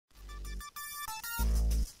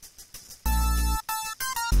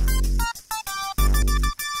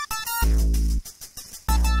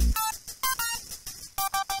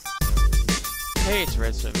Hey, it's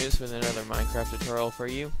Redstone with another Minecraft tutorial for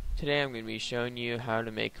you. Today I'm going to be showing you how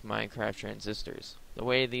to make Minecraft transistors. The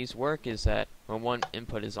way these work is that when one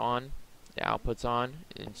input is on, the output's on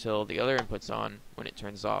until the other input's on when it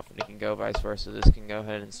turns off. And it can go vice versa. This can go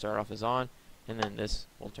ahead and start off as on, and then this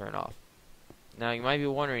will turn off. Now you might be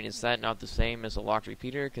wondering, is that not the same as a locked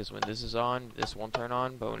repeater? Because when this is on, this won't turn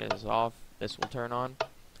on, but when it is off, this will turn on.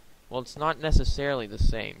 Well, it's not necessarily the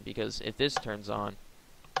same, because if this turns on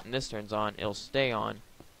and this turns on, it'll stay on,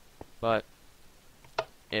 but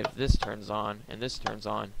if this turns on and this turns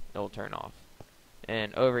on, it'll turn off.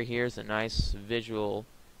 And over here is a nice visual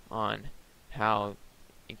on how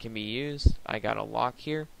it can be used. I got a lock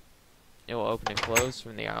here. It will open and close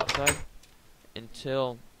from the outside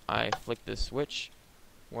until I flick this switch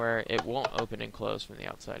where it won't open and close from the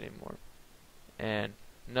outside anymore. And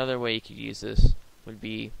another way you could use this would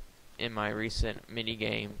be in my recent mini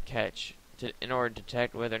game Catch, in order to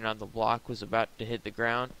detect whether or not the block was about to hit the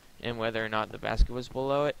ground and whether or not the basket was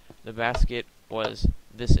below it. The basket was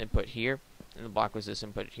this input here and the block was this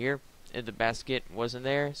input here. If the basket wasn't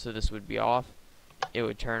there, so this would be off, it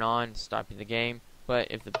would turn on, stopping the game. But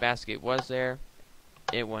if the basket was there,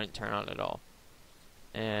 it wouldn't turn on at all.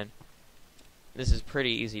 And this is pretty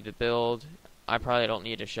easy to build. I probably don't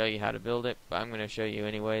need to show you how to build it, but I'm going to show you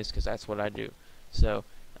anyways because that's what I do. So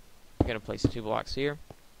I'm going to place 2 blocks here,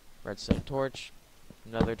 redstone torch,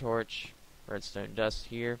 another torch, redstone dust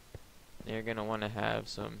here. And you're going to want to have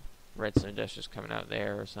some redstone dust just coming out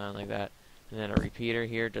there or something like that. And then a repeater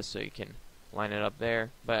here just so you can line it up there.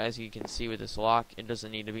 But as you can see with this lock, it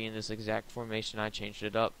doesn't need to be in this exact formation. I changed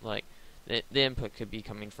it up. Like the input could be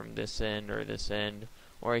coming from this end or this end,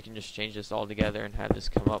 or you can just change this all together and have this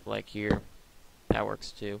come up like here. That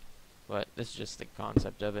works too. But this is just the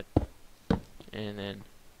concept of it. And then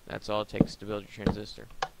that's all it takes to build your transistor.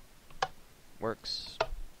 Works.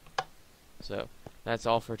 So that's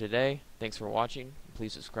all for today. Thanks for watching.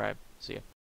 Please subscribe. See ya.